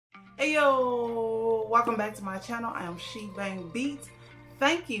Hey yo, welcome back to my channel. I am SHEBANGG Beats.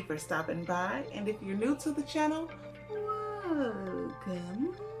 Thank you for stopping by, and if you're new to the channel,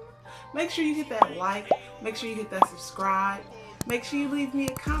 welcome. Make sure you hit that like, make sure you hit that subscribe, make sure you leave me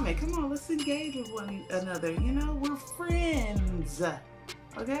a comment. Come on, let's engage with one another. You know, we're friends,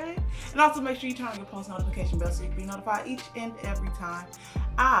 okay? And also make sure you turn on your post notification bell so you can be notified each and every time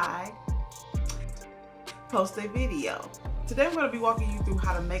I post a video. Today I'm going to be walking you through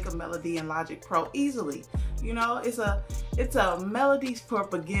how to make a melody in Logic Pro easily. You know, it's a Melodies for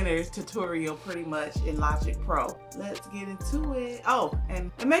beginners tutorial pretty much in Logic Pro. Let's get into it. Oh,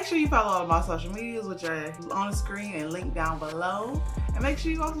 and make sure you follow all of my social medias, which are on the screen and linked down below. And make sure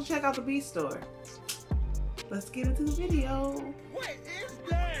you also check out the Beat Store. Let's get into the video. What is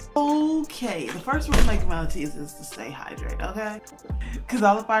that? Okay, the first rule to make melodies is to stay hydrated, okay? Because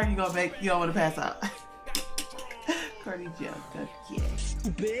all the fire you're gonna make, you don't want to pass out. Curdy joke,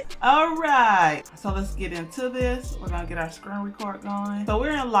 okay. Alright, so let's get into this. We're gonna get our screen record going. So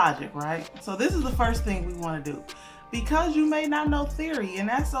we're in Logic, right? So this is the first thing we want to do. Because you may not know theory, and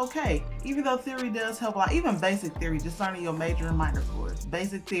that's okay. Even though theory does help a lot, even basic theory, just learning your major and minor chords.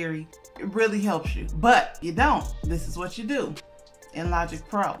 Basic theory, it really helps you. But you don't. This is what you do in Logic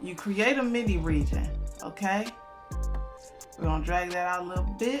Pro. You create a MIDI region, okay? We're gonna drag that out a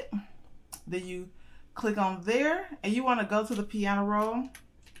little bit. Then you click on there, and you want to go to the piano roll.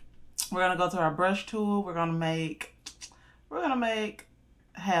 We're gonna go to our brush tool. We're gonna make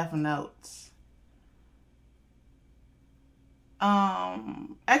half notes.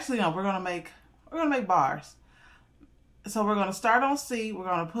 Actually no, we're gonna make bars. So we're gonna start on C. We're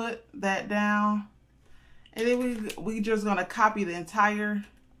gonna put that down, and then we just gonna copy the entire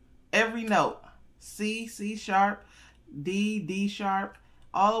every note. C, C sharp, D, D sharp,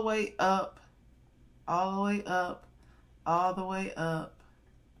 all the way up. All the way up, all the way up.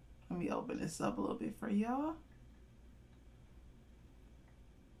 Let me open this up a little bit for y'all.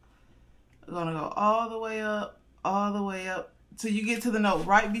 We're gonna go all the way up till you get to the note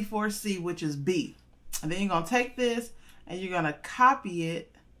right before C, which is B. And then you're gonna take this and you're gonna copy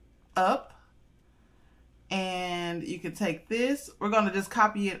it up. And you can take this, we're gonna just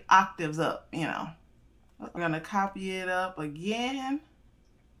copy it octaves up, you know. We're gonna copy it up again,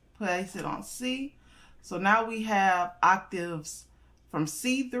 place it on C. So now we have octaves from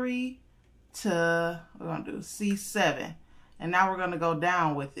C3 to, we're going to do C7. And now we're going to go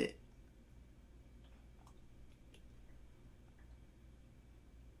down with it.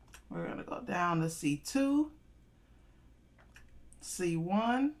 We're going to go down to C2,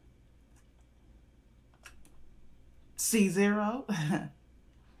 C1, C0,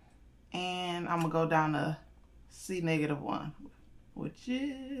 and I'm going to go down to C-1, which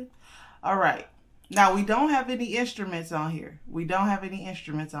is, all right. Now, we don't have any instruments on here. Matter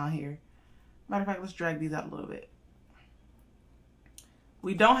of fact, let's drag these out a little bit.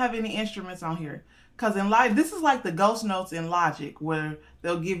 We don't have any instruments on here. Because in Logic, this is like the ghost notes in Logic, where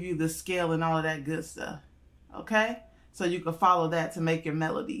they'll give you the scale and all of that good stuff. Okay? So you can follow that to make your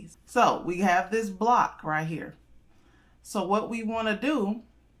melodies. So we have this block right here. So what we want to do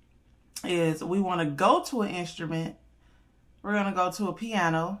is we want to go to an instrument. We're going to go to a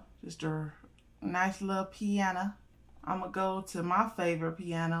piano. Just a nice little piano. I'm gonna go to my favorite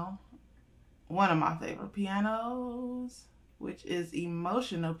piano, one of my favorite pianos, which is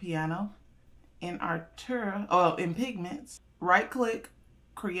emotional piano in Artura, in Pigments. Right click,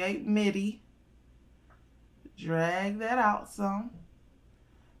 create MIDI, drag that out some.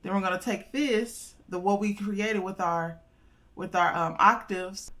 Then we're gonna take this, what we created with our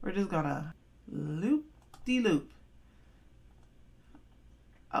octaves. We're just gonna loop-de-loop.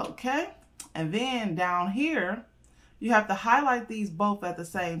 Okay. And then down here, you have to highlight these both at the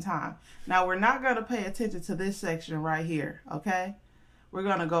same time. Now, we're not going to pay attention to this section right here, okay? We're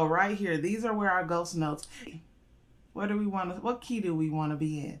going to go right here. These are where our ghost notes. What key do we want to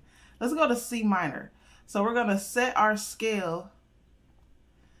be in? Let's go to C minor. So we're going to set our scale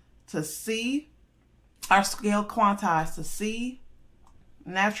to C, our scale quantized to C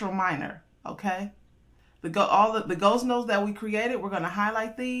natural minor, okay? The ghost notes that we created, we're going to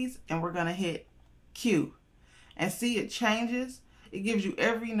highlight these and we're going to hit Q. And see, it changes. It gives you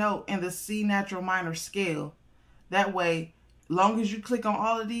every note in the C natural minor scale. That way, long as you click on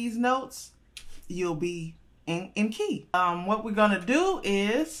all of these notes, you'll be in key. What we're going to do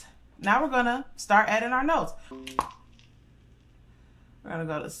is, now we're going to start adding our notes. We're going to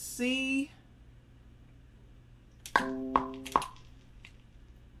go to C.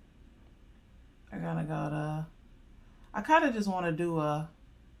 We're gonna go to, I kind of just want to do we're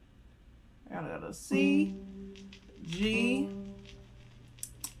gonna go to C, G,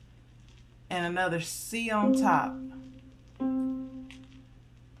 and another C on top.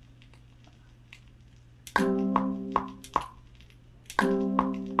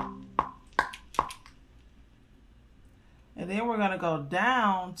 And then we're going to go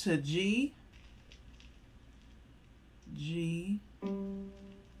down to G, G, and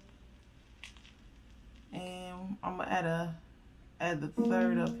I'm going to add the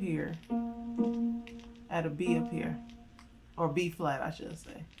third up here, add a B up here, or B flat I should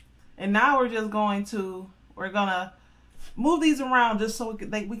say. And now we're just going to, we're going to move these around just so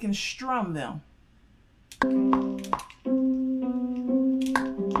we can strum them.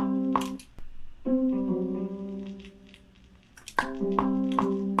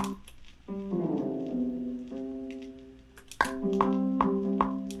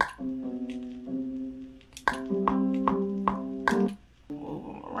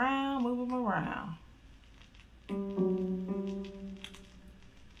 Move them around.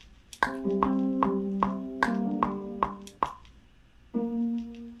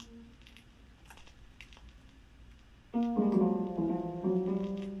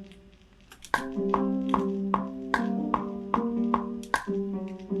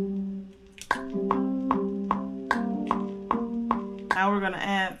 Now we're going to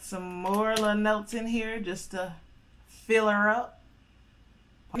add some more little notes in here just to fill her up.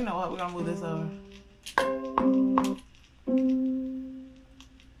 You know what, we're going to move this over.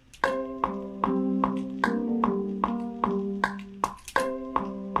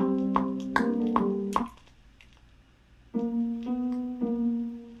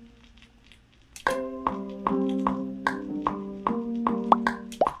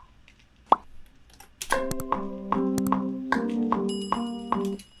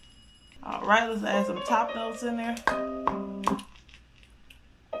 All right, let's add some top notes in there.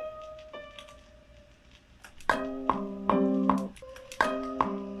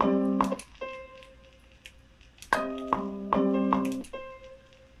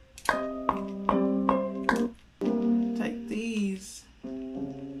 Take these,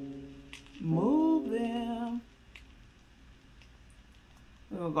 move them.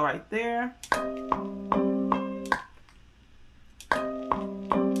 We're gonna go right there.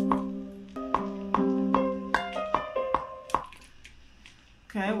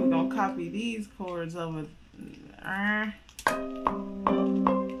 Okay, we're gonna copy these chords over there.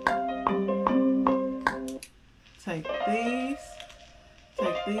 Take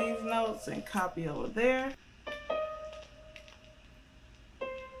these notes and copy over there.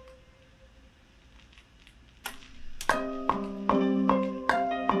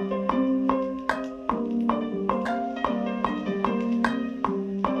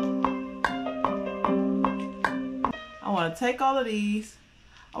 I want to take all of these.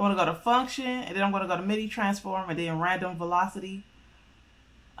 I want to go to function, and then I'm going to go to MIDI transform, and then random velocity.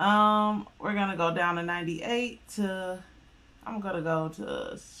 We're going to go down to 98 to, I'm going to go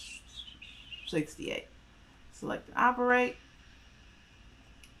to 68. Select and operate.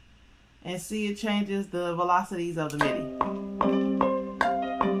 And see it changes the velocities of the MIDI.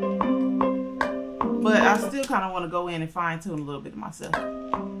 But I still kind of want to go in and fine tune a little bit myself.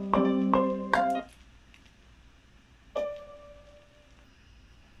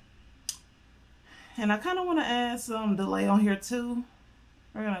 And I kind of want to add some delay on here too.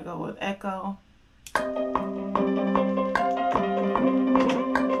 We're going to go with echo.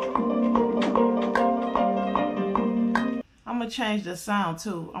 I'm going to change the sound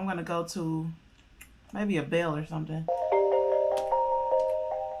too. I'm going to go to maybe a bell or something.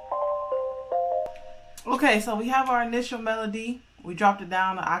 Okay, so we have our initial melody. We dropped it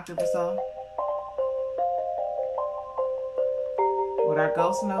down an octave or so with our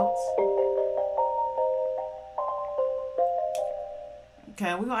ghost notes.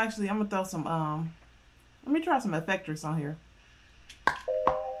 Okay, we're gonna actually, I'm gonna throw some, let me try some effectors on here.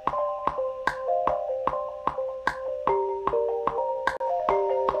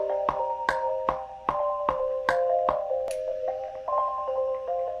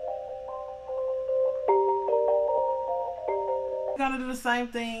 We're gonna do the same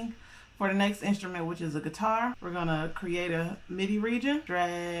thing for the next instrument, which is a guitar. We're gonna create a MIDI region,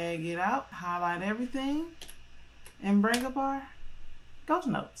 drag it out, highlight everything, and bring up our ghost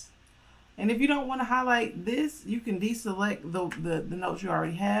notes. And if you don't want to highlight this, you can deselect the notes you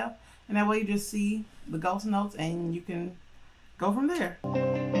already have, and that way you just see the ghost notes and you can go from there. I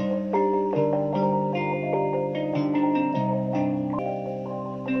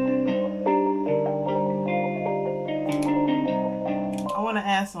want to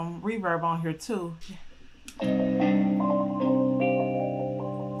add some reverb on here too.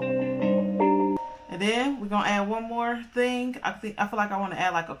 And then we're gonna add one more thing. I feel like I want to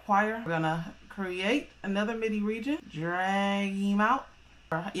add like a choir. We're gonna create another MIDI region, drag him out.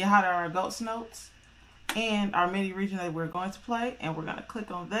 You had our ghost notes and our MIDI region that we're going to play, and we're gonna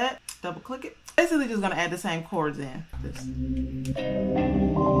click on that, double click it. Basically just gonna add the same chords in.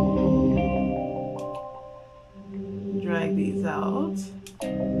 Drag these out.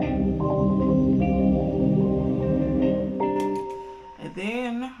 And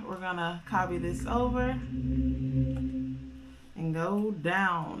then we're gonna copy this over and go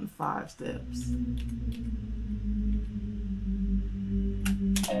down 5 steps.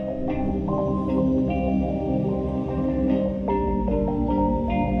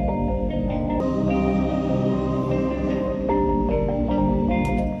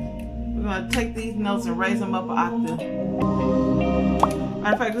 We're gonna take these notes and raise them up an octave.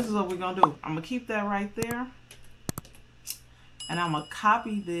 Matter of fact, this is what we're gonna do. I'm gonna keep that right there. And I'm gonna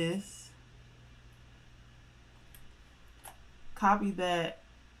copy this, copy that,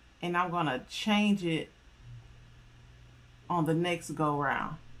 and I'm gonna change it on the next go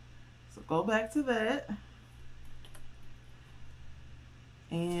round. So go back to that.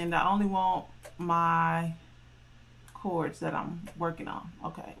 And I only want my chords that I'm working on,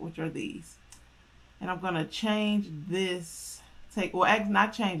 okay, which are these. And I'm gonna change this.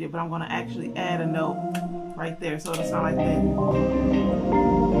 Not change it, but I'm going to actually add a note right there so it'll sound like that.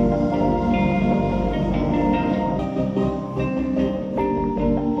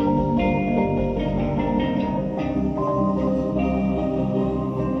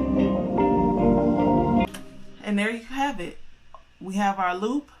 And there you have it. We have our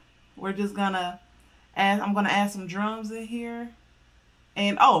loop. We're just going to add, I'm going to add some drums in here.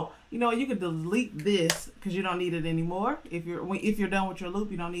 And oh, you know, you could delete this because you don't need it anymore. If you're done with your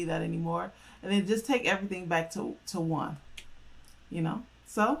loop, you don't need that anymore. And then just take everything back to 1. You know,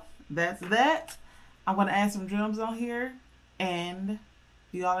 so that's that. I'm going to add some drums on here, and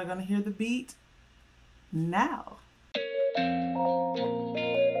you all are going to hear the beat now.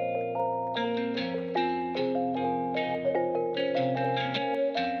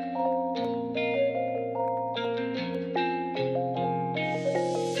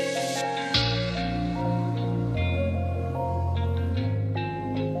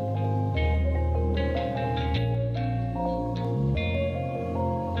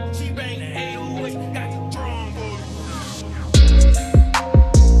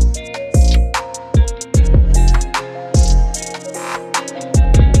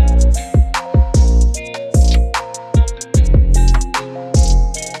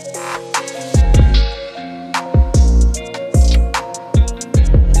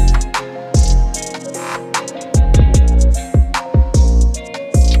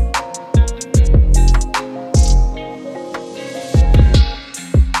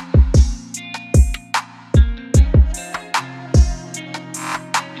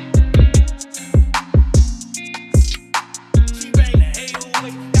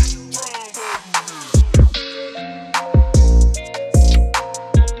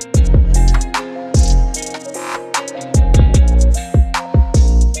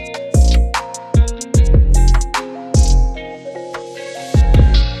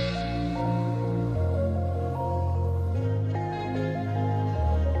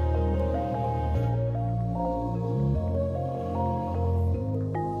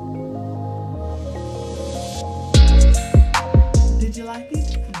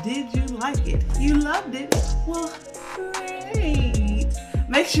 Did you like it? You loved it? Well, great.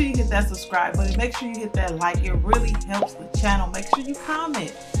 Make sure you hit that subscribe button. Make sure you hit that like. It really helps the channel. Make sure you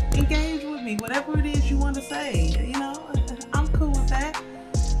comment. Engage with me. Whatever it is you want to say. You know, I'm cool with that.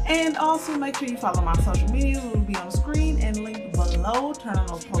 And also make sure you follow my social medias. It will be on the screen and linked below. Turn on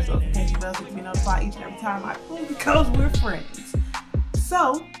those post notification bells so you can be notified each and every time I post, because we're friends.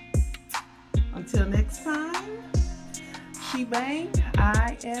 So, until next time, SHEBANGG,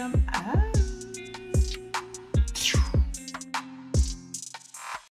 I am out.